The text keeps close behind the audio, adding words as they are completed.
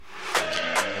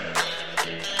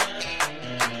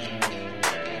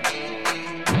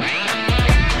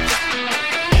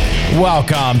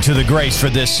Welcome to the Grace for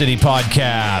This City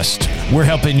podcast. We're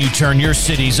helping you turn your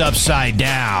cities upside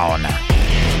down.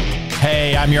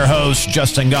 Hey, I'm your host,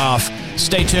 Justin Goff.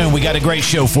 Stay tuned. We got a great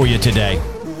show for you today.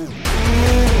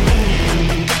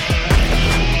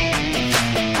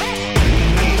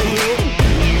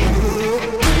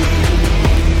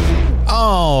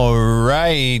 All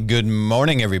right. Good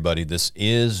morning, everybody. This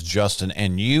is Justin,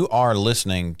 and you are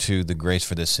listening to the Grace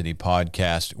for This City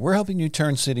podcast. We're helping you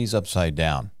turn cities upside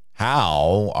down.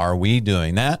 How are we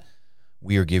doing that?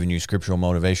 We are giving you scriptural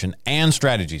motivation and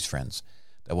strategies, friends,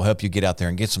 that will help you get out there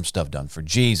and get some stuff done for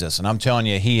Jesus. And I'm telling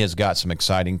you, he has got some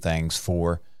exciting things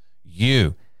for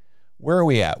you. Where are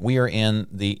we at? We are in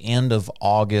the end of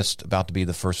August, about to be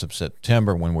the 1st of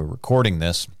September when we're recording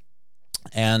this.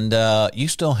 And you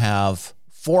still have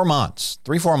 4 months,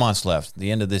 4 months left, the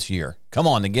end of this year. Come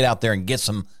on, to get out there and get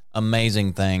some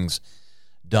amazing things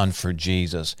done for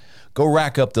Jesus. Go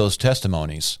rack up those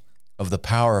testimonies of the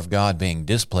power of God being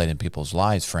displayed in people's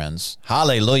lives, friends.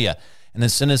 Hallelujah. And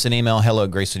then send us an email,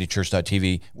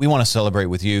 hello@gracecitychurch.tv. We want to celebrate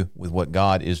with you with what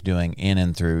God is doing in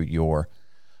and through your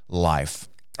life.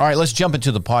 All right, let's jump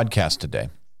into the podcast today.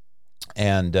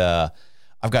 And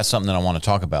I've got something that I want to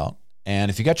talk about. And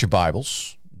if you got your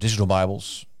Bibles, digital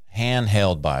Bibles,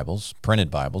 handheld Bibles, printed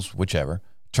Bibles, whichever,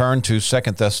 turn to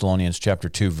 2 Thessalonians chapter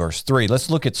 2, verse 3. Let's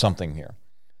look at something here.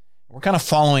 We're kind of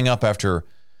following up after,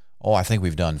 I think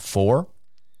we've done 4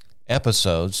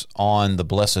 episodes on the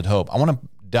blessed hope. I want to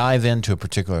dive into a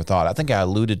particular thought. I think I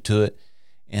alluded to it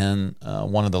in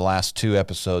one of the last 2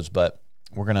 episodes, but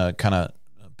we're going to kind of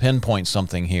pinpoint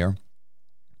something here.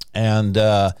 And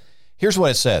here's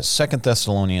what it says, 2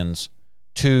 Thessalonians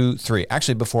 2:3.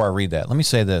 Actually, before I read that, let me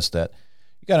say this, that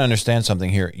you got to understand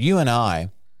something here. You and I,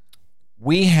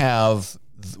 we have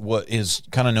what is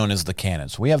kind of known as the canon.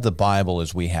 So we have the Bible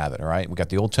as we have it, all right? We got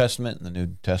the Old Testament and the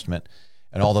New Testament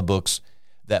and all the books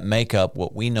that make up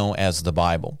what we know as the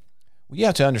Bible. Well, you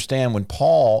have to understand when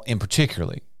Paul, in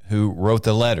particular, who wrote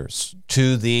the letters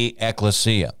to the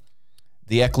ecclesia,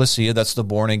 that's the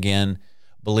born-again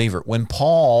believer. When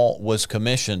Paul was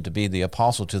commissioned to be the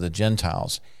apostle to the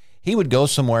Gentiles, he would go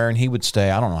somewhere and he would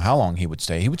stay. I don't know how long he would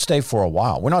stay. He would stay for a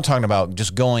while. We're not talking about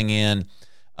just going in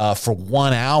for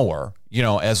 1 hour,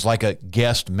 as like a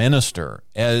guest minister,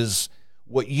 as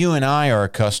what you and I are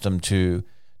accustomed to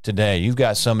today. You've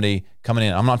got somebody coming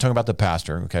in. I'm not talking about the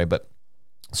pastor, okay, but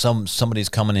somebody's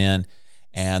coming in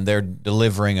and they're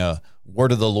delivering a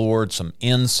word of the Lord, some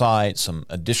insight, some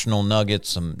additional nuggets,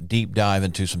 some deep dive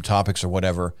into some topics or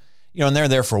whatever, and they're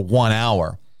there for 1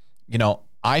 hour.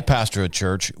 I pastor a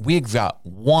church. We've got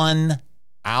 1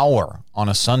 hour on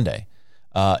a Sunday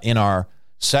in our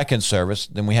second service.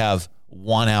 Then we have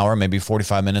 1 hour, maybe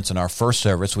 45 minutes in our first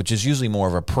service, which is usually more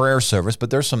of a prayer service,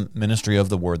 but there's some ministry of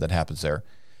the word that happens there.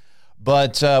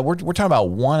 But we're talking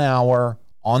about 1 hour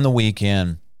on the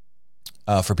weekend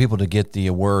for people to get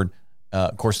the word.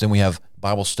 Of course, then we have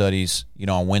Bible studies,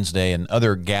 on Wednesday and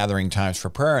other gathering times for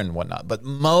prayer and whatnot. But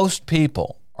most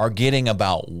people are getting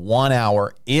about 1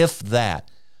 hour, if that,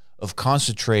 of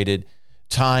concentrated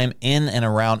time in and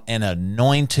around an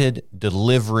anointed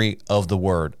delivery of the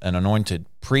word, an anointed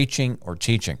preaching or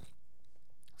teaching.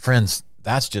 Friends,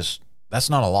 that's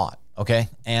not a lot, okay?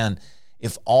 And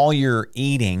if all you're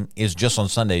eating is just on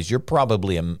Sundays, you're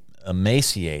probably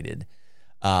emaciated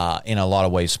in a lot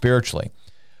of ways spiritually.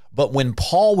 But when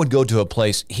Paul would go to a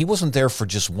place, he wasn't there for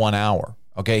just 1 hour,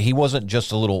 okay? He wasn't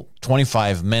just a little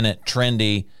 25-minute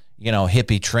trendy,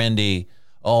 hippie trendy,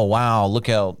 oh, wow, look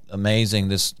how amazing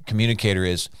this communicator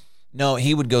is. No,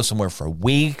 he would go somewhere for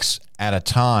weeks at a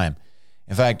time.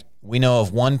 In fact, we know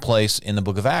of one place in the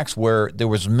book of Acts where there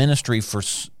was ministry for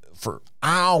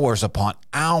hours upon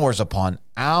hours upon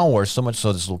hours, so much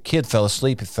so this little kid fell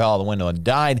asleep, he fell out the window and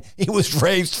died. He was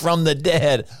raised from the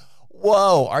dead.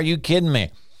 Whoa, are you kidding me?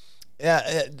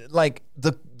 Like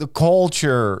the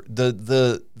culture,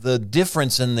 the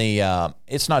difference in the,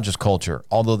 it's not just culture,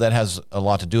 although that has a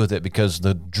lot to do with it, because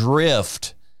the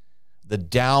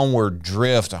downward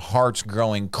drift, hearts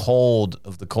growing cold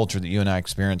of the culture that you and I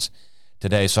experience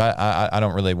today. So I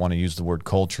don't really want to use the word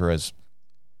culture as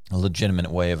a legitimate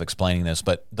way of explaining this,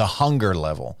 but the hunger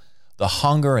level, the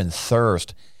hunger and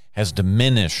thirst has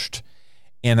diminished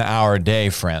in our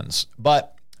day, friends.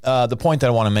 But the point that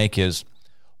I want to make is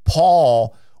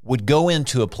Paul would go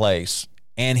into a place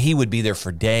and he would be there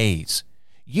for days.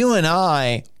 You and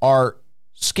I are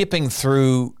skipping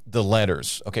through the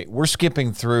letters. Okay, we're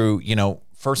skipping through,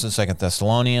 1st and 2nd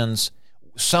Thessalonians.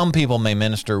 Some people may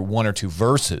minister 1 or 2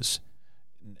 verses.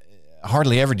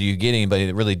 Hardly ever do you get anybody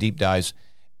that really deep dives,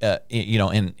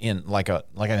 in like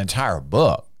an entire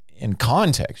book. in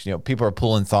context. People are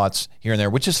pulling thoughts here and there,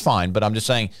 which is fine, but I'm just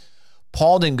saying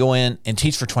Paul didn't go in and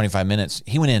teach for 25 minutes.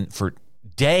 He went in for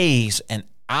days and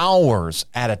hours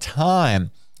at a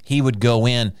time. He would go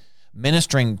in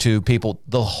ministering to people,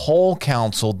 the whole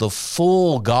counsel, the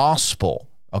full gospel.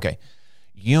 Okay,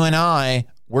 you and I,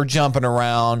 we're jumping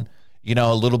around,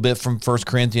 a little bit from 1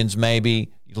 Corinthians,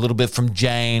 maybe a little bit from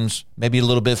James, maybe a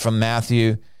little bit from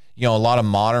Matthew. A lot of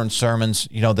modern sermons,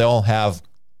 they'll have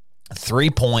 3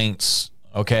 points,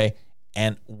 okay,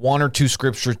 and 1 or 2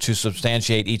 scriptures to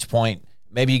substantiate each point.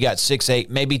 Maybe you got 6, 8,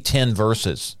 maybe 10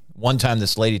 verses. One time,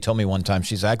 this lady told me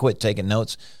she said, I quit taking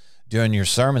notes during your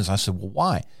sermons. I said, well,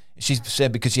 why? She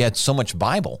said, because you had so much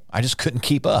Bible. I just couldn't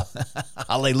keep up.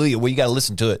 Hallelujah. Well, you got to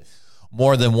listen to it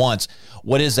more than once.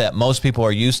 What is that? Most people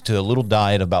are used to a little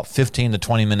diet, about 15 to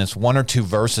 20 minutes, 1 or 2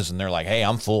 verses, and they're like, hey,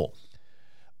 I'm full.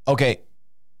 Okay,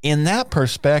 in that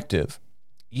perspective,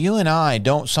 you and I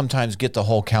don't sometimes get the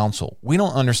whole counsel. We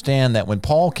don't understand that when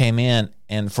Paul came in,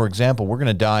 and for example, we're going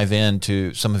to dive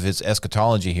into some of his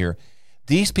eschatology here.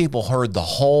 These people heard the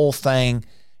whole thing.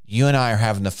 You and I are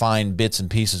having to find bits and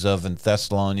pieces of in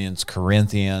Thessalonians,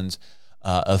 Corinthians,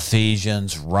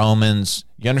 Ephesians, Romans.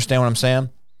 You understand what I'm saying?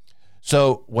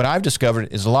 So what I've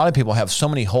discovered is a lot of people have so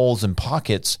many holes and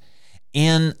pockets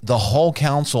in the whole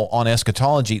counsel on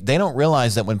eschatology. They don't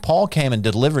realize that when Paul came and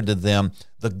delivered to them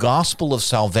the gospel of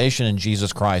salvation in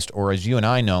Jesus Christ, or as you and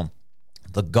I know,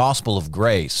 the gospel of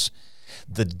grace,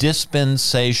 the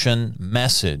dispensation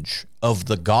message of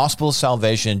the gospel of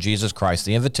salvation in Jesus Christ,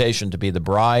 the invitation to be the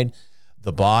bride,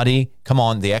 the body,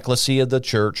 the ecclesia of the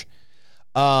church,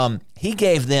 he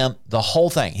gave them the whole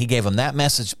thing. He gave them that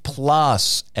message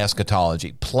plus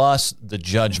eschatology, plus the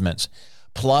judgments,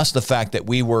 plus the fact that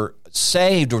we were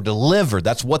saved or delivered.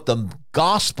 That's what the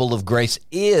gospel of grace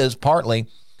is, partly,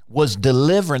 was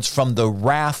deliverance from the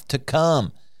wrath to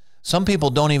come. Some people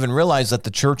don't even realize that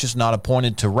the church is not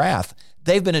appointed to wrath.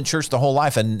 They've been in church their whole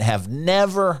life and have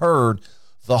never heard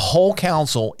the whole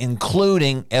counsel,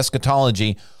 including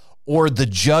eschatology or the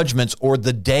judgments or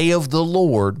the day of the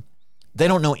Lord. They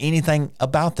don't know anything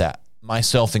about that,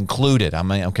 myself included.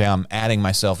 I'm adding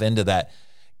myself into that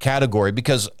category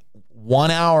because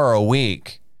 1 hour a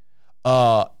week,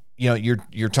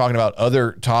 you're talking about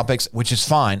other topics, which is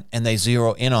fine, and they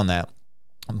zero in on that.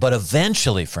 But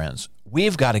eventually, friends,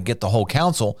 we've got to get the whole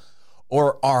counsel,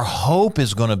 or our hope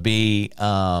is going to be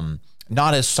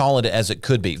not as solid as it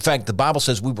could be. In fact, the Bible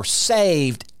says we were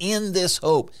saved in this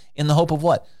hope. In the hope of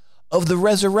what? Of the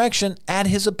resurrection at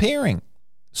his appearing.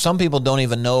 Some people don't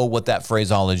even know what that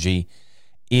phraseology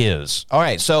is. All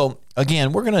right, so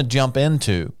again, we're going to jump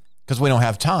into, because we don't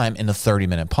have time in a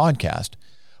 30-minute podcast,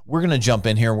 we're going to jump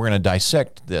in here and we're going to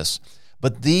dissect this.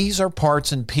 But these are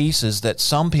parts and pieces that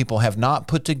some people have not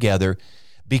put together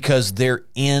because they're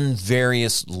in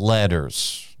various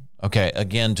letters. Okay,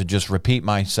 again, to just repeat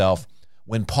myself,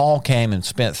 when Paul came and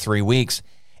spent 3 weeks,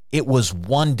 it was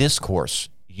one discourse.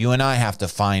 You and I have to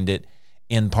find it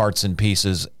in parts and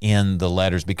pieces in the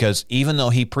letters, because even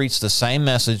though he preached the same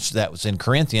message that was in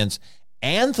Corinthians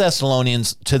and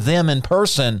Thessalonians to them in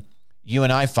person, you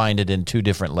and I find it in 2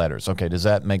 different letters. Okay, does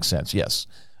that make sense? Yes.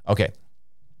 Okay.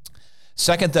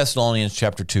 2 Thessalonians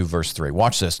chapter 2, verse 3.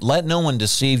 Watch this. Let no one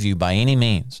deceive you by any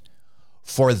means,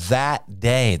 for that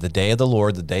day, the day of the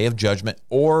Lord, the day of judgment,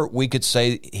 or we could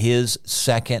say his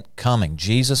second coming,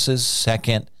 Jesus'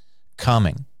 second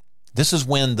coming. This is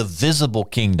when the visible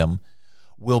kingdom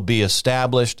will be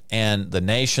established and the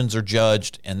nations are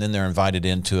judged, and then they're invited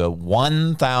into a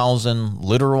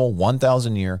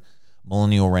 1,000 year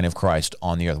millennial reign of Christ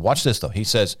on the earth. Watch this, though. He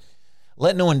says,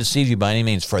 let no one deceive you by any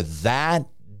means, for that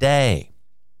day,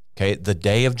 okay, the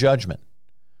day of judgment,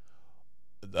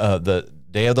 the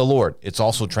day of the Lord. It's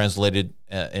also translated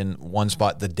in one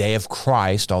spot, the day of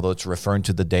Christ, although it's referring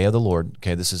to the day of the Lord.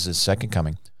 Okay, this is his second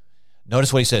coming.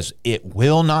 Notice what he says. It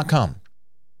will not come.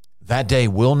 That day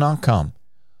will not come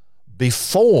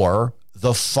before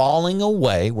the falling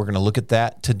away. We're going to look at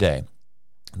that today.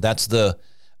 That's the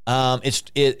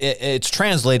it's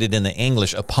translated in the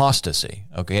English apostasy,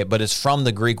 okay, but it's from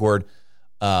the Greek word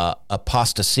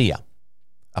apostasia.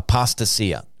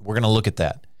 Apostasia. We're going to look at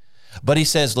that. But he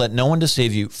says, let no one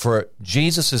deceive you, for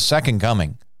Jesus' second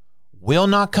coming will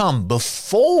not come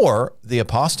before the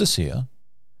apostasia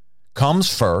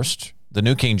comes first, the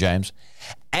New King James,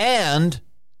 and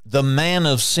the man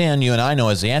of sin, you and I know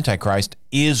as the Antichrist,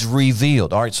 is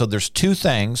revealed. All right, so there's two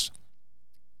things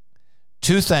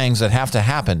that have to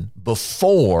happen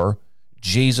before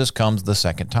Jesus comes the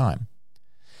second time.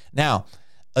 Now,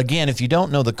 again, if you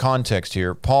don't know the context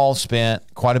here, Paul spent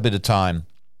quite a bit of time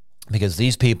because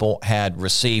these people had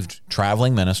received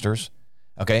traveling ministers,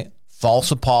 okay,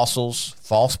 false apostles,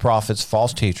 false prophets,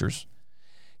 false teachers.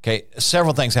 Okay,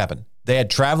 several things happened. They had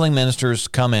traveling ministers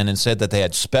come in and said that they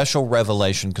had special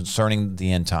revelation concerning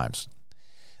the end times.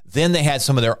 Then they had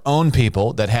some of their own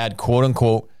people that had quote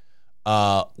unquote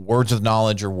words of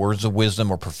knowledge or words of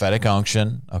wisdom or prophetic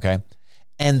unction. Okay,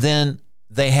 and then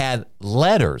they had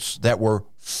letters that were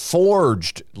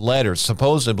forged letters,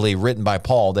 supposedly written by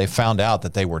Paul. They found out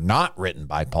that they were not written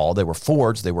by Paul. They were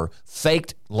forged. They were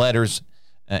faked letters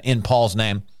in Paul's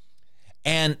name.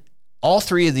 And all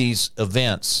three of these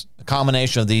events, a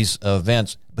combination of these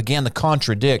events, began to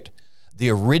contradict the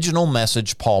original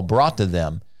message Paul brought to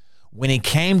them when he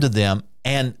came to them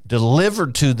and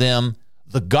delivered to them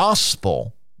the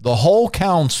gospel, the whole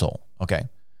counsel, okay,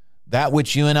 that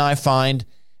which you and I find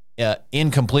in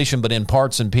completion, but in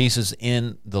parts and pieces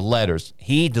in the letters.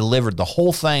 He delivered the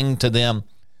whole thing to them,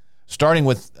 starting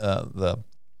with the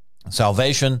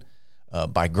salvation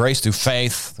by grace through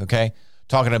faith, okay?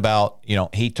 Talking about,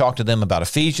 he talked to them about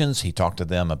Ephesians. He talked to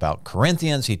them about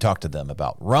Corinthians. He talked to them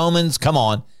about Romans. Come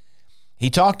on. He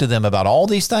talked to them about all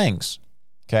these things,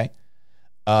 okay?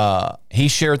 He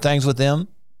shared things with them.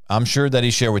 I'm sure that he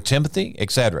shared with Timothy,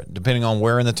 etc., depending on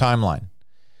where in the timeline.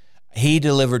 He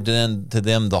delivered to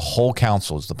them the whole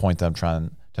counsel is the point that I'm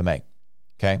trying to make,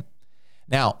 okay?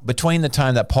 Now, between the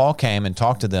time that Paul came and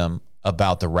talked to them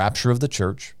about the rapture of the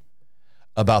church,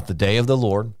 about the day of the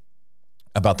Lord,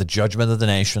 about the judgment of the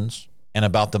nations, and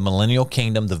about the millennial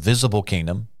kingdom, the visible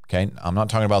kingdom, okay? I'm not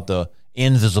talking about the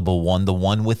invisible one, the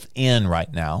one within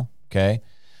right now, okay?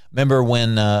 Remember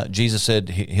when Jesus said,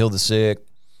 heal the sick,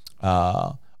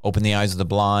 open the eyes of the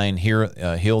blind,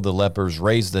 heal the lepers,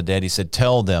 raise the dead. He said,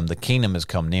 tell them the kingdom has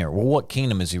come near. Well, what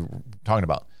kingdom is he talking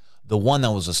about? The one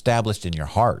that was established in your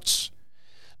hearts.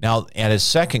 Now, at his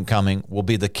second coming will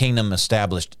be the kingdom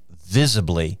established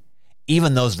visibly.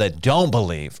 Even those that don't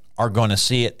believe are going to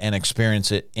see it and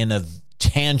experience it in a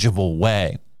tangible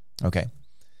way. Okay.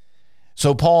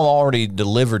 So Paul already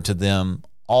delivered to them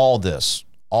all this,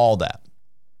 all that.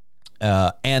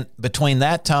 And between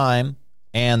that time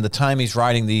and the time he's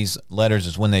writing these letters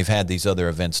is when they've had these other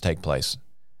events take place.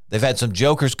 They've had some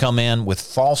jokers come in with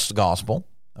false gospel.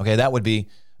 Okay, that would be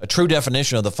a true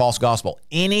definition of the false gospel.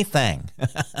 Anything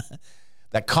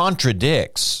that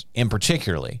contradicts, in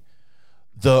particularly,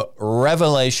 the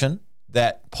revelation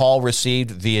that Paul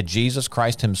received via Jesus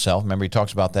Christ himself. Remember, he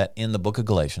talks about that in the book of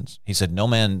Galatians. He said, no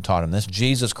man taught him this.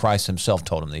 Jesus Christ himself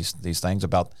told him these things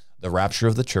about the rapture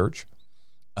of the church,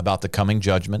 about the coming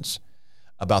judgments,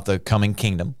 about the coming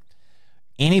kingdom.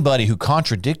 Anybody who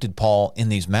contradicted Paul in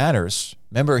these matters,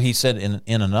 remember he said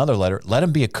in another letter, let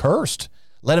him be accursed.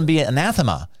 Let him be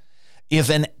anathema. If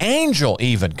an angel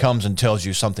even comes and tells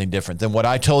you something different than what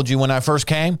I told you when I first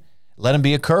came, let him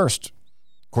be accursed.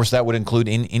 Of course, that would include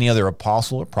any other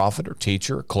apostle or prophet or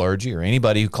teacher or clergy or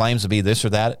anybody who claims to be this or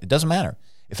that. It doesn't matter.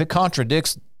 If it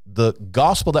contradicts the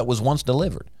gospel that was once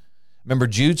delivered. Remember,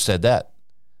 Jude said that.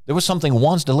 There was something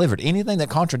once delivered. Anything that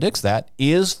contradicts that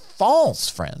is false,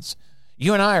 friends.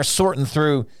 You and I are sorting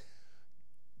through,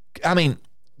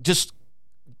 just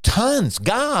tons,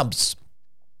 gobs,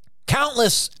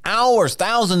 countless hours,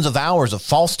 thousands of hours of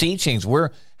false teachings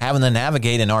we're having to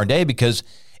navigate in our day because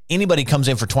anybody comes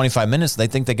in for 25 minutes, they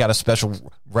think they got a special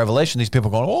revelation. These people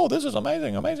are going, oh, this is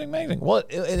amazing, amazing, amazing. Well,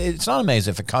 it's not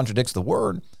amazing if it contradicts the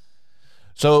word.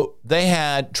 So they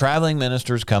had traveling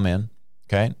ministers come in.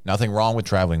 Okay, nothing wrong with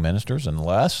traveling ministers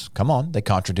unless, come on, they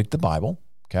contradict the Bible.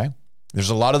 Okay, there's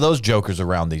a lot of those jokers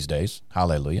around these days.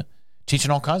 Hallelujah.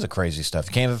 Teaching all kinds of crazy stuff.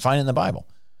 You can't even find it in the Bible.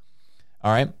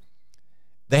 All right,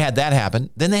 they had that happen.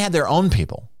 Then they had their own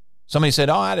people. Somebody said,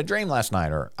 oh, I had a dream last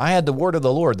night, or I had the word of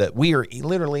the Lord that we are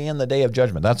literally in the day of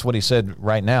judgment. That's what he said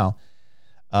right now.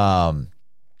 In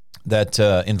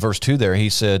verse 2 there, he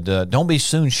said, don't be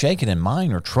soon shaken in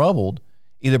mind or troubled,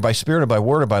 either by spirit or by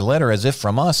word or by letter, as if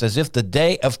from us, as if the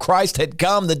day of Christ had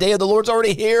come. The day of the Lord's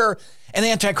already here, and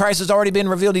the Antichrist has already been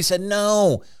revealed. He said,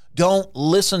 no, don't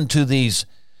listen to these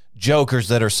jokers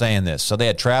that are saying this. So they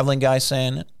had traveling guys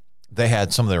saying it. They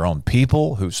had some of their own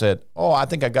people who said, oh, I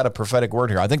think I got a prophetic word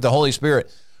here. I think the Holy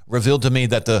Spirit revealed to me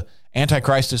that the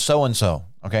Antichrist is so-and-so,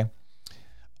 okay?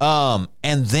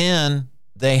 And then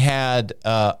they had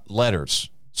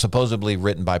letters supposedly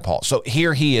written by Paul. So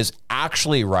here he is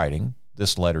actually writing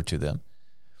this letter to them.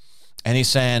 And he's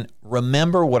saying,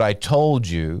 remember what I told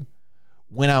you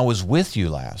when I was with you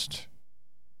last.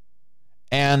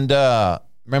 And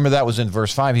remember that was in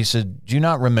verse 5. He said, do you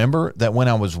not remember that when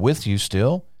I was with you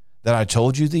still, that I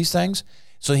told you these things?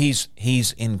 So he's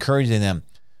encouraging them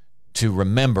to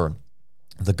remember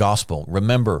the gospel,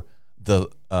 remember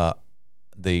the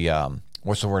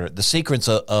what's the word? The sequence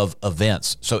of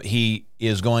events. So he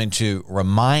is going to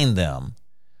remind them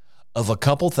of a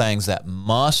couple things that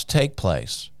must take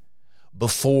place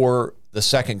before the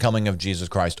second coming of Jesus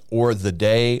Christ or the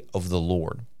day of the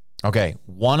Lord. Okay,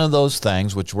 one of those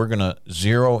things, which we're going to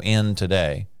zero in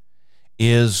today,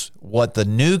 is what the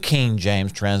New King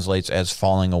James translates as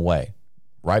falling away.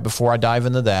 Right before I dive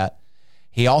into that,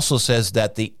 he also says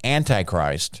that the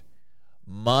Antichrist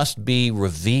must be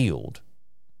revealed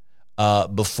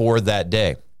before that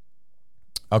day.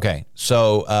 Okay,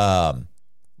 so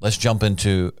let's jump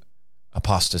into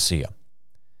apostasia.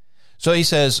 So he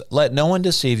says, let no one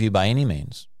deceive you by any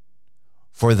means,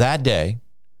 for that day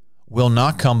will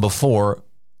not come before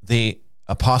the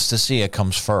apostasia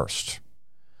comes first.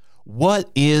 What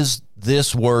is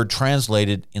this word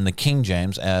translated in the King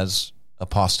James as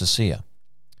apostasia?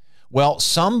 Well,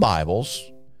 some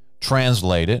Bibles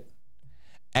translate it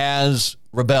as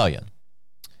rebellion.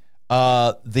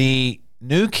 The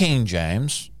New King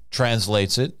James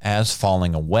translates it as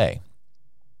falling away.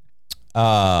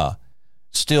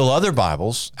 Still other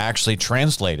Bibles actually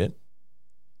translate it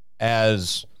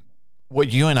as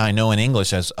what you and I know in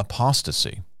English as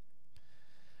apostasy.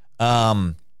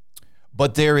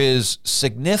 But there is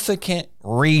significant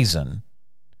reason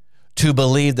to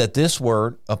believe that this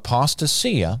word,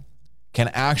 apostasia, can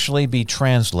actually be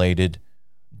translated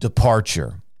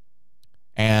departure.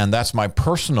 And that's my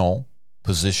personal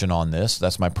position on this.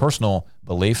 That's my personal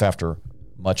belief after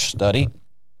much study,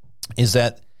 is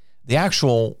that the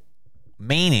actual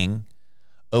meaning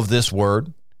of this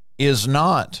word is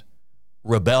not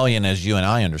rebellion as you and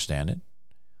I understand it,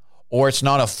 or it's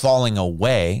not a falling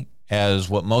away as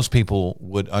what most people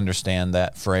would understand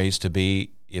that phrase to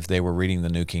be if they were reading the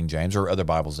New King James or other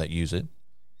Bibles that use it.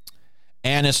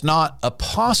 And it's not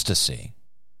apostasy,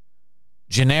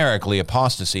 generically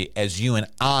apostasy, as you and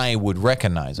I would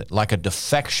recognize it, like a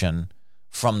defection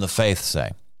from the faith,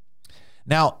 say.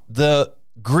 Now, the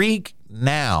Greek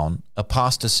noun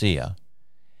apostasia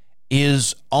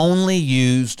is only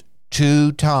used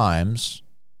 2 times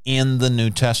in the New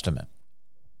Testament.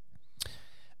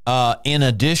 In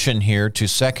addition here to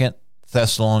 2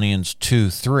 Thessalonians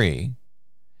 2:3,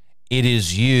 it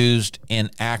is used in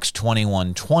Acts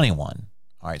 21:21.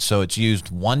 All right, so it's used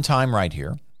one time right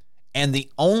here. And the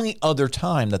only other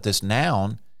time that this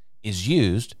noun is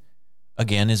used,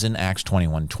 again, is in Acts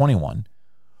 21:21,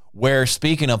 where,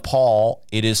 speaking of Paul,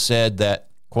 it is said that,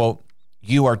 quote,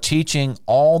 you are teaching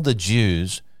all the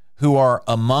Jews who are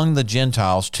among the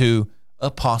Gentiles to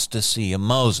apostasy of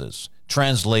Moses,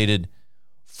 translated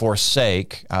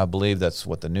forsake. I believe that's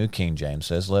what the New King James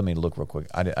says. Let me look real quick.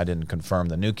 I didn't confirm.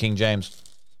 The New King James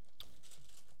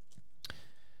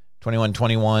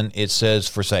 21:21, it says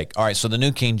forsake. All right, so the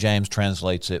New King James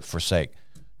translates it forsake.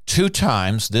 2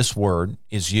 times this word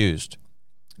is used.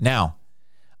 Now,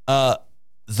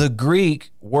 the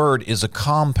Greek word is a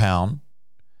compound,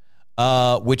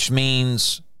 which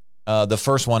means the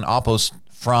first one, apos,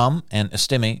 from, and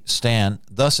estimi, stand.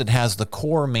 Thus, it has the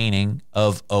core meaning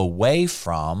of away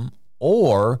from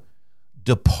or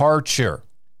departure.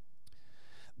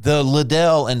 The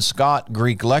Liddell and Scott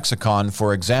Greek lexicon,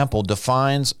 for example,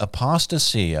 defines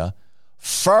apostasia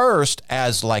first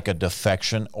as like a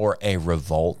defection or a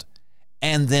revolt,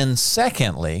 and then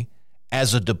secondly,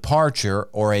 as a departure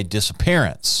or a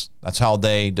disappearance. That's how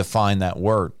they define that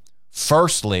word.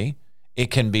 Firstly, it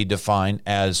can be defined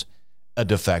as a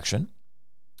defection.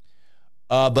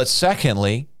 But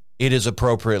secondly, it is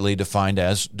appropriately defined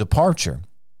as departure.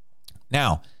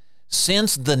 Now,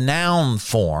 since the noun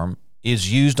form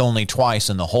is used only twice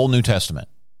in the whole New Testament,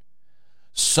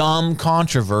 some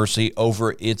controversy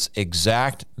over its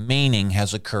exact meaning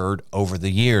has occurred over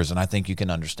the years, and I think you can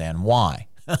understand why.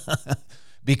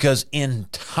 Because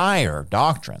entire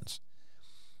doctrines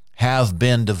have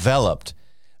been developed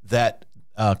that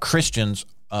Christians,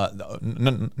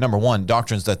 number one,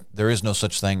 doctrines that there is no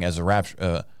such thing as a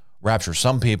rapture.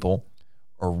 Some people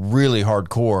are really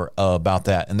hardcore about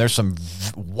that, and there's some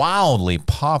wildly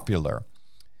popular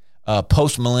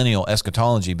post-millennial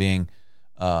eschatology being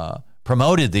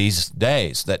promoted these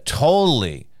days that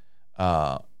totally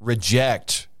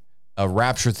reject a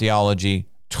rapture theology,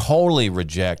 totally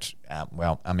reject,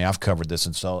 I've covered this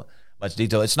in so much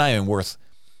detail. It's not even worth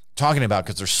talking about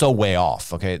because they're so way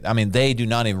off, okay? I mean, they do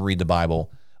not even read the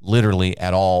Bible literally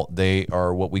at all. They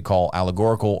are what we call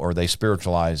allegorical, or they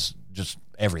spiritualize just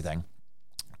everything.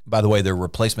 By the way, they're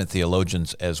replacement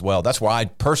theologians as well. That's where I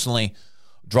personally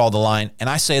draw the line, and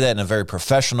I say that in a very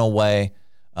professional way.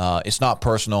 It's not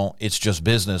personal, it's just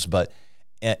business, but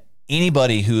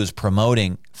anybody who is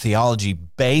promoting theology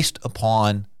based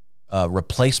upon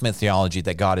replacement theology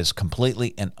that God is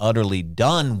completely and utterly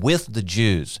done with the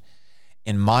Jews,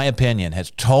 in my opinion,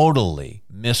 has totally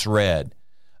misread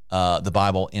the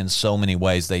Bible in so many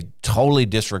ways. They totally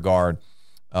disregard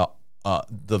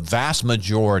the vast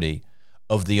majority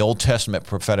of the Old Testament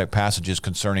prophetic passages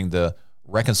concerning the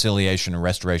reconciliation and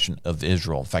restoration of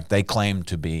Israel. In fact, they claim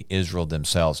to be Israel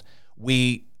themselves.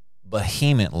 We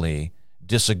vehemently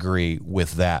disagree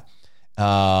with that.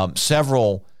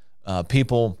 Several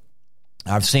people,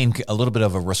 I've seen a little bit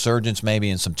of a resurgence maybe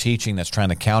in some teaching that's trying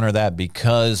to counter that,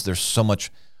 because there's so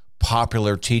much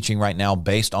popular teaching right now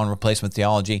based on replacement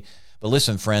theology. But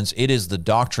listen, friends, it is the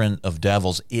doctrine of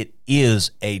devils. It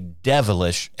is a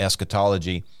devilish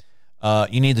eschatology.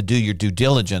 You need to do your due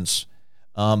diligence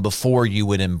before you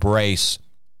would embrace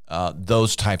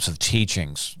those types of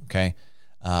teachings, okay?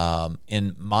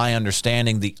 In my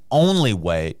understanding, the only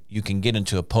way you can get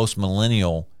into a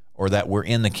post-millennial, or that we're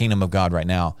in the kingdom of God right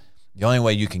now, the only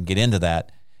way you can get into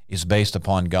that is based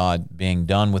upon God being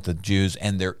done with the Jews,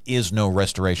 and there is no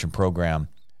restoration program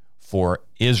for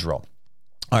Israel.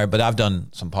 All right, but I've done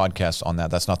some podcasts on that.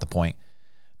 That's not the point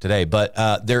today.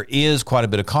 But there is quite a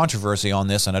bit of controversy on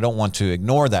this, and I don't want to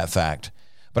ignore that fact.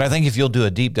 But I think if you'll do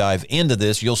a deep dive into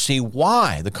this, you'll see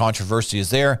why the controversy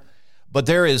is there. But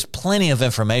there is plenty of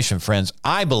information, friends.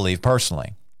 I believe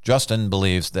personally, Justin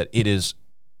believes, that it is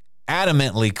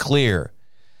adamantly clear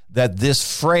that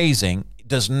this phrasing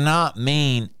does not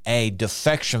mean a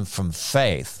defection from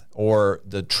faith, or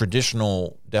the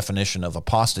traditional definition of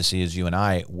apostasy as you and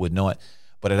I would know it,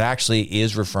 but it actually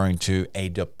is referring to a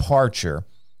departure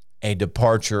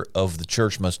of the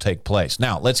church must take place.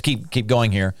 Now, let's keep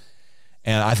going here,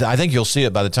 and I think you'll see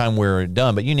it by the time we're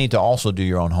done, but you need to also do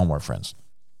your own homework, friends.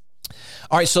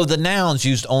 All right, so the noun's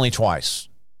used only twice.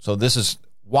 So this is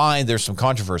why there's some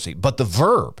controversy. But the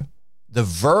verb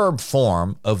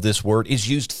form of this word is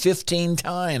used 15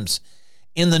 times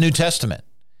in the New Testament.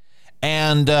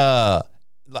 And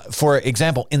for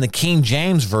example, in the King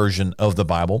James Version of the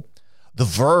Bible, the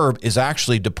verb is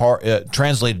actually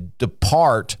translated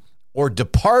depart or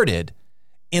departed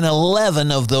in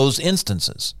 11 of those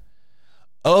instances.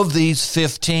 Of these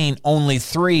 15, only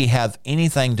 3 have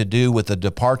anything to do with a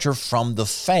departure from the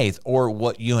faith, or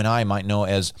what you and I might know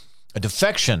as a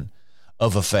defection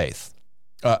of a faith,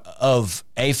 of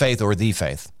a faith or the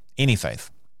faith, any faith.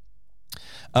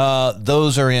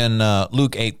 Those are in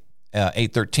Luke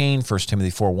 8:13, 1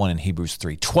 Timothy 4:1, and Hebrews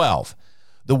 3:12.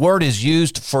 The word is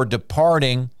used for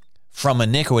departing from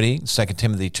iniquity, 2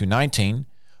 Timothy 2:19,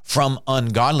 from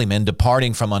ungodly men,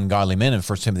 departing from ungodly men in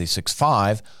 1 Timothy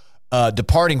 6:5,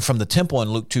 departing from the temple in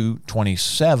Luke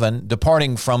 2:27,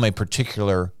 departing from a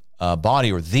particular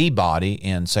body or the body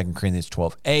in 2 Corinthians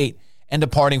 12:8, and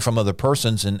departing from other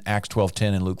persons in Acts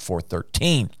 12:10 and Luke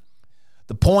 4:13.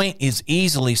 The point is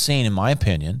easily seen, in my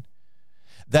opinion,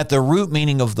 that the root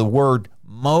meaning of the word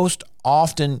most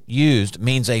often used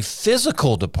means a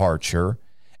physical departure,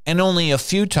 and only a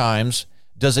few times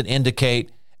does it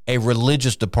indicate a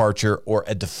religious departure or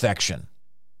a defection.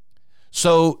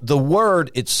 So the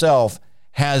word itself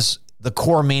has the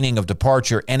core meaning of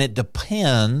departure, and it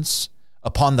depends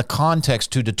upon the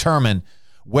context to determine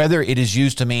whether it is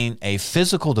used to mean a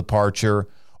physical departure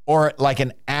or like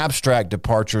an abstract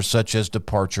departure, such as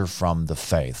departure from the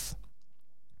faith.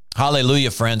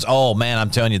 Hallelujah, friends. Oh, man,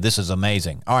 I'm telling you, this is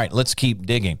amazing. All right, let's keep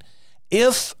digging.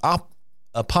 If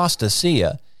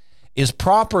apostasia is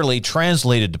properly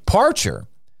translated departure,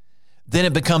 then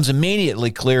it becomes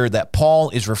immediately clear that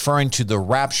Paul is referring to the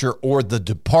rapture or the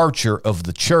departure of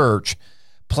the church,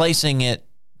 placing it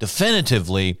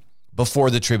definitively before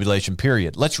the tribulation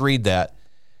period. Let's read that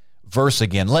verse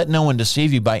again. Let no one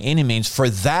deceive you by any means, for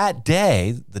that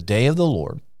day, the day of the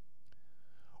Lord,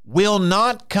 will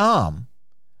not come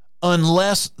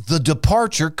unless the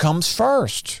departure comes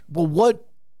first. Well,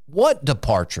 what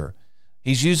departure?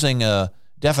 He's using a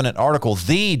definite article,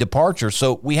 the departure.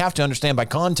 So we have to understand by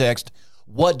context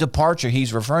what departure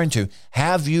he's referring to.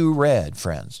 Have you read,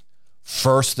 friends,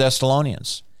 1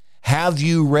 Thessalonians? Have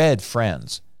you read,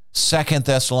 friends, 2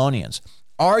 Thessalonians?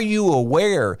 Are you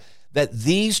aware that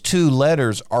these two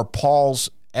letters are Paul's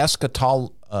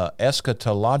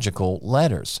eschatological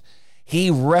letters? He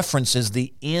references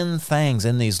the end things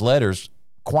in these letters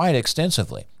quite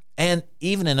extensively. And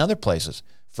even in other places,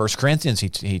 1 Corinthians,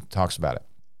 he talks about it.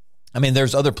 I mean,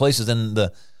 there's other places in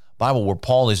the Bible where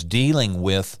Paul is dealing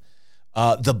with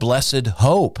the blessed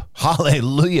hope.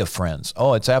 Hallelujah, friends.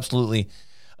 Oh, it's absolutely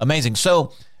amazing.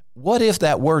 So what if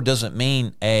that word doesn't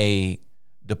mean a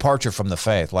departure from the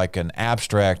faith, like an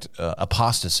abstract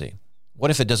apostasy?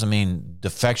 What if it doesn't mean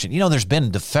defection? You know, there's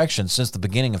been defection since the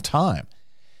beginning of time.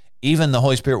 even the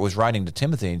Holy Spirit was writing to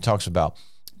Timothy, and he talks about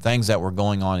things that were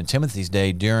going on in Timothy's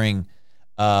day during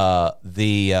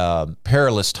the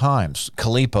perilous times,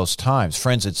 Kalipos times.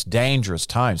 Friends, it's dangerous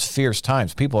times, fierce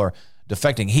times. People are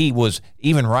defecting. He was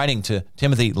even writing to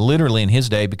Timothy literally in his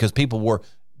day because people were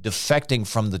defecting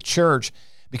from the church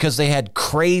because they had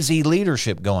crazy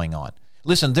leadership going on.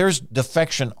 Listen, there's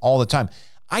defection all the time.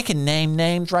 I can name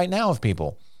names right now of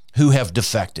people who have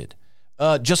defected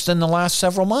just in the last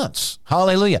several months.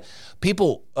 Hallelujah.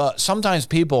 People, sometimes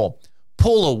people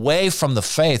pull away from the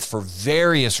faith for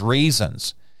various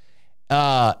reasons.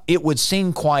 It would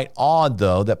seem quite odd,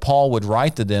 though, that Paul would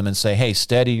write to them and say, hey,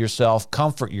 steady yourself,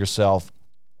 comfort yourself,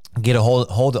 get a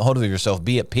hold of yourself,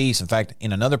 be at peace. In fact,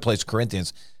 in another place,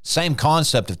 Corinthians, same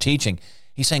concept of teaching.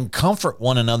 He's saying comfort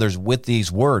one another with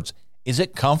these words. Is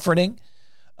it comforting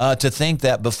to think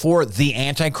that before the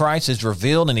Antichrist is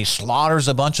revealed and he slaughters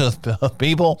a bunch of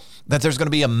people, that there's going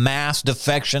to be a mass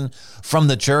defection from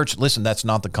the church? Listen, that's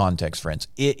not the context, friends.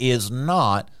 It is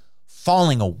not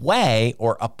falling away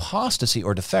or apostasy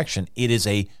or defection. It is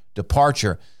a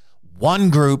departure.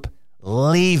 One group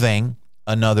leaving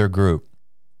another group.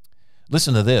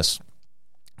 Listen to this.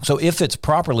 So if it's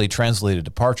properly translated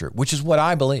departure, which is what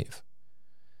I believe,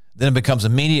 then it becomes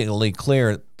immediately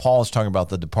clear Paul is talking about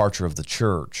the departure of the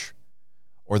church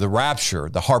or the rapture,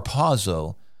 the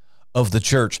harpazo of the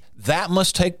church. That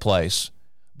must take place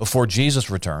before Jesus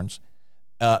returns.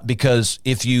 Because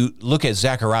if you look at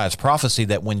Zechariah's prophecy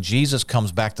that when Jesus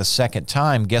comes back the second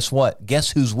time, guess what?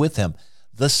 Guess who's with him?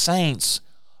 The saints,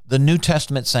 the New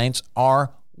Testament saints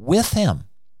are with him.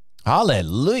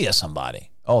 Hallelujah,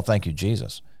 somebody. Oh, thank you,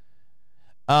 Jesus.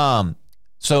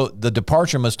 So the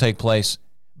departure must take place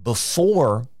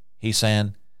before, he's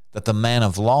saying, that the man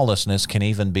of lawlessness can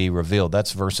even be revealed.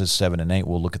 That's verses 7 and 8.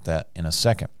 We'll look at that in a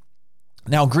second.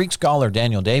 Now, Greek scholar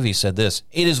Daniel Davies said this: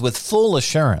 it is with full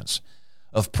assurance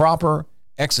of proper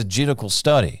exegetical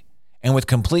study and with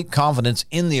complete confidence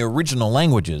in the original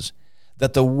languages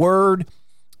that the word,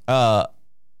 that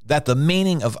the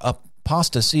meaning of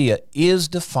apostasia is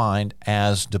defined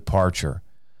as departure.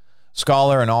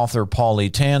 Scholar and author Paul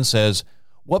E. Tan says,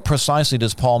 what precisely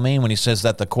does Paul mean when he says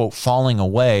that the, quote, falling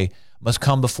away must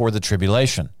come before the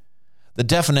tribulation? The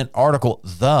definite article,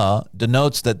 the,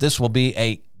 denotes that this will be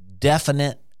a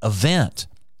definite event,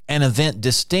 an event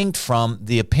distinct from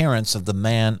the appearance of the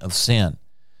man of sin.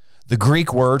 The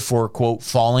Greek word for, quote,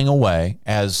 falling away,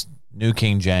 as New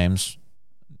King James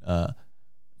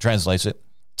translates it,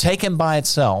 taken by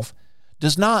itself,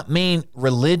 does not mean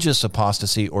religious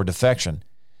apostasy or defection.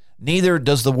 Neither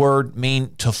does the word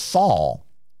mean to fall,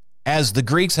 as the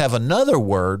Greeks have another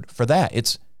word for that.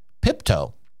 It's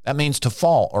pipto. That means to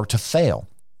fall or to fail.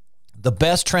 The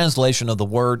best translation of the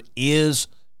word is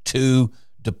to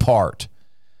depart.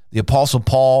 The Apostle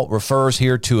Paul refers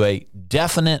here to a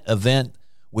definite event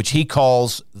which he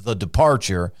calls the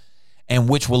departure and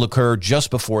which will occur just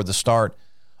before the start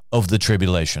of the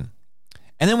tribulation.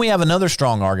 And then we have another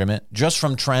strong argument just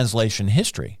from translation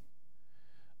history.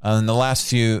 In the last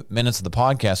few minutes of the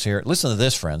podcast here, listen to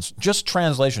this, friends. Just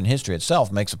translation history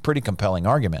itself makes a pretty compelling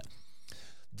argument.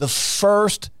 The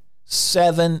first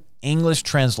 7 English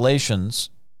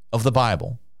translations of the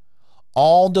Bible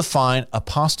all define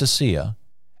apostasia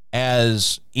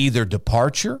as either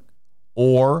departure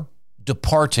or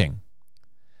departing.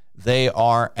 They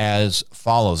are as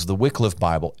follows. The Wycliffe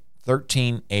Bible,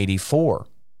 1384,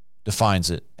 defines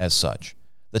it as such.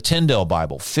 The Tyndale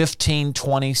Bible,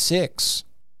 1526,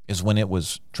 is when it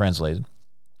was translated.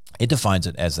 It defines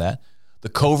it as that. The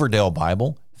Coverdale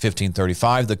Bible,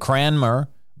 1535. The Cranmer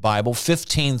Bible,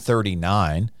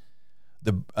 1539.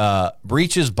 The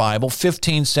Breeches Bible,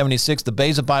 1576. The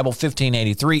Beza Bible,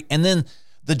 1583. And then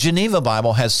the Geneva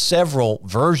Bible has several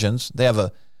versions. They have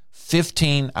a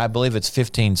 15, I believe it's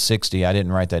 1560. I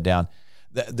didn't write that down.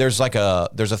 There's a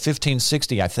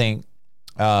 1560, I think.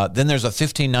 Then there's a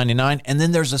 1599, and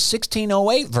then there's a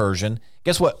 1608 version.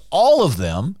 Guess what? All of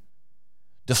them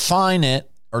define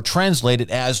it or translate it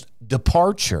as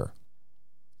departure.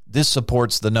 This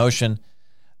supports the notion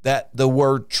that the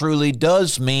word truly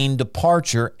does mean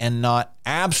departure and not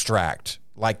abstract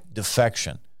like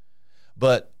defection,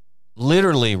 but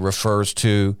literally refers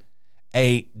to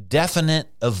a definite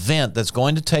event that's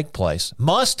going to take place,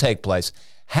 must take place,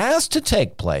 has to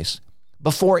take place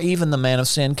before even the man of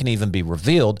sin can even be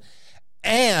revealed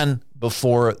and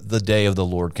before the day of the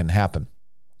Lord can happen.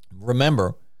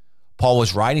 Remember, Paul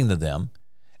was writing to them,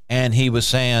 and he was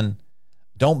saying,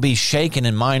 don't be shaken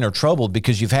in mind or troubled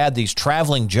because you've had these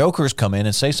traveling jokers come in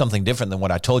and say something different than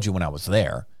what I told you when I was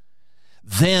there.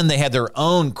 Then they had their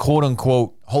own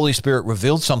quote-unquote Holy Spirit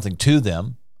revealed something to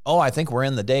them. Oh, I think we're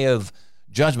in the day of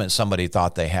judgment somebody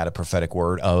thought they had a prophetic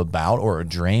word about or a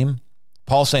dream.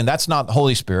 Paul's saying that's not the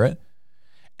Holy Spirit.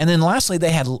 And then lastly,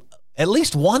 they had at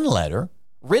least one letter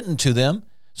written to them.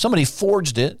 Somebody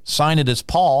forged it, signed it as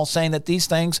Paul, saying that these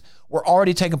things were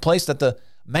already taking place, that the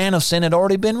man of sin had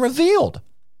already been revealed.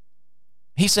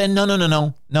 He said,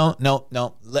 no.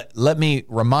 Let me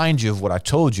remind you of what I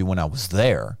told you when I was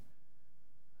there.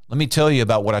 Let me tell you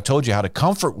about what I told you, how to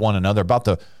comfort one another, about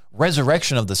the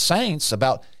resurrection of the saints,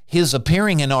 about his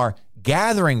appearing in our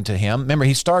gathering to him. Remember,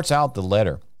 he starts out the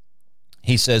letter.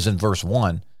 He says in verse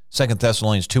 1, 2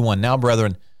 Thessalonians 2:1, now,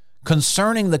 brethren,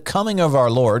 concerning the coming of our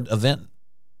Lord, event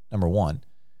number 1,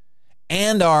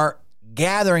 and our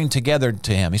gathering together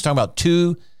to him. He's talking about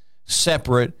two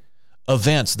separate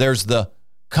events. There's the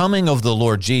coming of the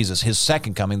Lord Jesus, his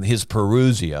second coming, his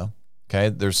parousia. Okay,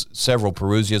 there's several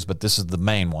parousias, but this is the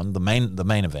main one, the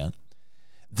main event.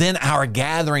 Then our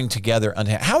gathering together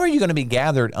unto him. How are you going to be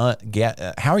gathered?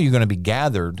 How are you going to be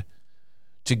gathered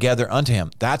together unto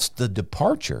him? That's the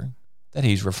departure that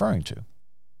he's referring to.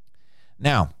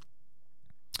 Now,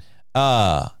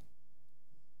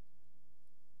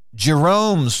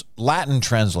 Jerome's Latin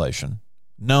translation,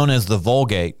 known as the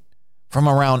Vulgate, from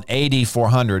around AD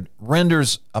 400,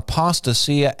 renders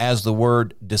apostasia as the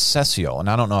word decessio. And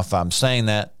I don't know if I'm saying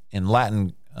that in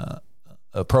Latin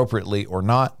appropriately or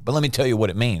not, but let me tell you what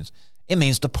it means. It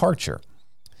means departure.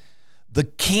 The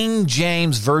King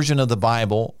James Version of the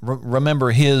Bible,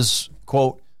 remember his,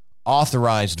 quote,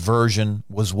 authorized version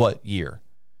was what year?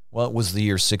 Well, it was the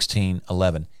year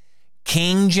 1611.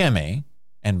 King Jimmy,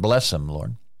 and bless him,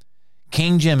 Lord,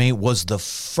 King Jimmy was the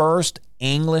first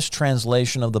English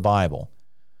translation of the Bible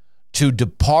to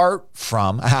depart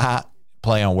from,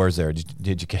 play on words there.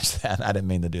 Did you catch that? I didn't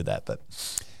mean to do that, but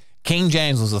King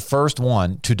James was the first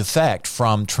one to defect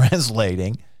from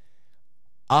translating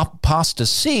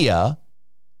apostasia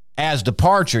as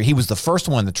departure. He was the first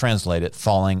one to translate it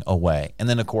falling away. And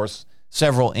then, of course,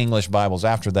 several English Bibles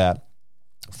after that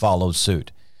followed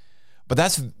suit. But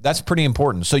that's pretty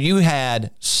important. So you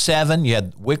had 7. You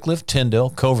had Wycliffe,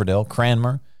 Tyndale, Coverdale,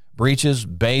 Cranmer, Breeches,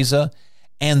 Beza,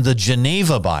 and the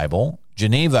Geneva Bible.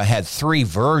 Geneva had 3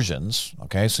 versions,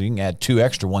 okay? So you can add 2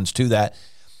 extra ones to that.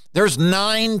 There's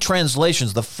 9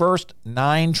 translations. The first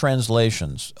 9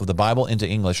 translations of the Bible into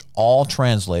English all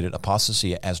translated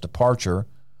apostasia as departure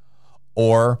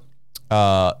or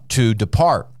to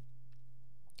depart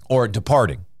or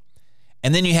departing.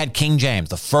 And then you had King James,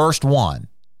 the first one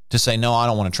to say, no, I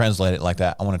don't want to translate it like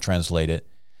that. I want to translate it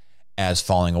as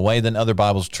falling away. Then other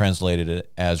Bibles translated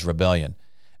it as rebellion.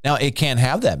 Now, it can't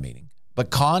have that meaning, but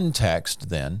context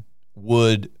then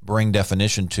would bring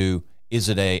definition to, is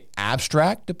it a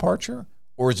abstract departure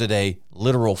or is it a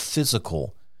literal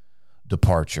physical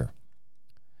departure?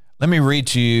 Let me read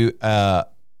to you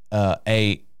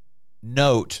a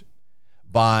note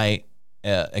by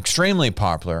extremely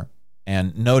popular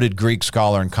and noted Greek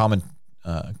scholar and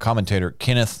commentator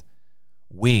Kenneth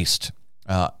Wiest.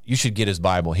 You should get his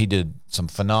Bible. He did some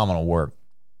phenomenal work.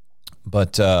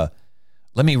 But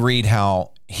let me read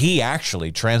how he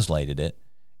actually translated it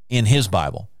in his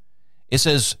Bible. It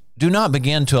says, do not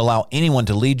begin to allow anyone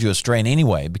to lead you astray in any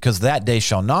way, because that day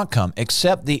shall not come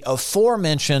except the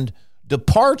aforementioned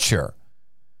departure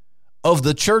of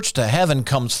the church to heaven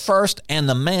comes first, and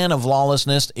the man of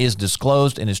lawlessness is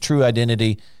disclosed in his true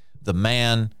identity, the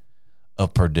man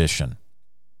of perdition.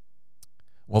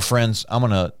 Well, friends, I'm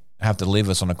going to have to leave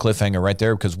us on a cliffhanger right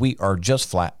there because we are just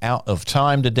flat out of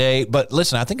time today. But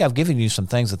listen, I think I've given you some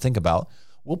things to think about.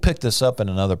 We'll pick this up in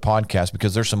another podcast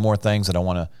because there's some more things that I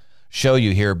want to show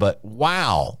you here. But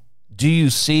wow, do you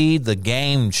see the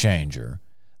game changer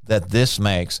that this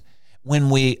makes when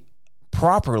we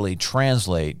properly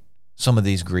translate some of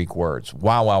these Greek words?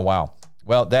 Wow.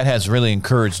 Well, that has really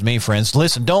encouraged me, friends.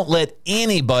 Listen, don't let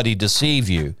anybody deceive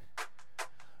you.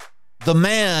 The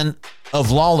man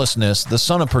of lawlessness, the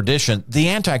son of perdition, the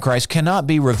Antichrist cannot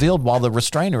be revealed while the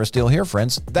restrainer is still here,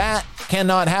 friends. That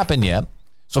cannot happen yet.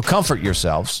 So comfort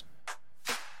yourselves.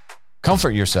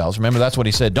 Comfort yourselves. Remember, that's what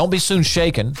he said. Don't be soon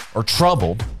shaken or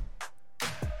troubled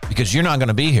because you're not going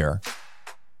to be here.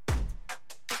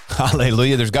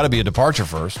 Hallelujah. There's got to be a departure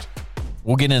first.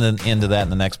 We'll get into that in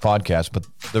the next podcast. But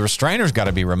the restrainer's got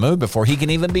to be removed before he can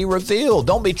even be revealed.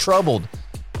 Don't be troubled,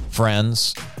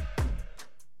 friends.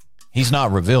 He's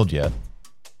not revealed yet.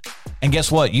 And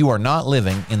guess what? You are not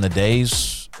living in the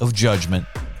days of judgment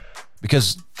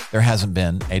because there hasn't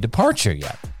been a departure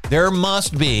yet. There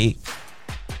must be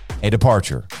a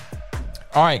departure.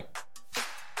 All right.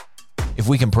 If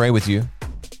we can pray with you,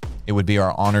 it would be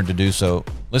our honor to do so.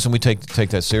 Listen, we take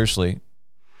that seriously.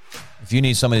 If you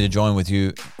need somebody to join with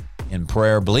you in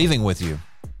prayer, believing with you,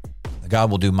 God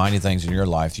will do mighty things in your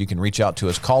life. You can reach out to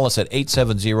us. Call us at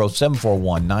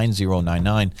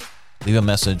 870-741-9099. Leave a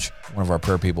message. One of our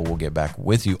prayer people will get back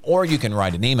with you. Or you can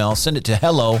write an email. Send it to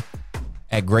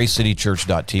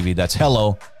hello@gracecitychurch.tv. That's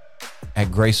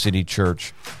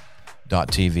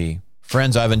hello@gracecitychurch.tv.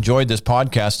 Friends, I've enjoyed this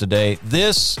podcast today.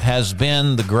 This has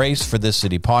been the Grace for This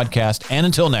City podcast. And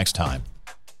until next time,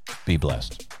 be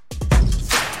blessed.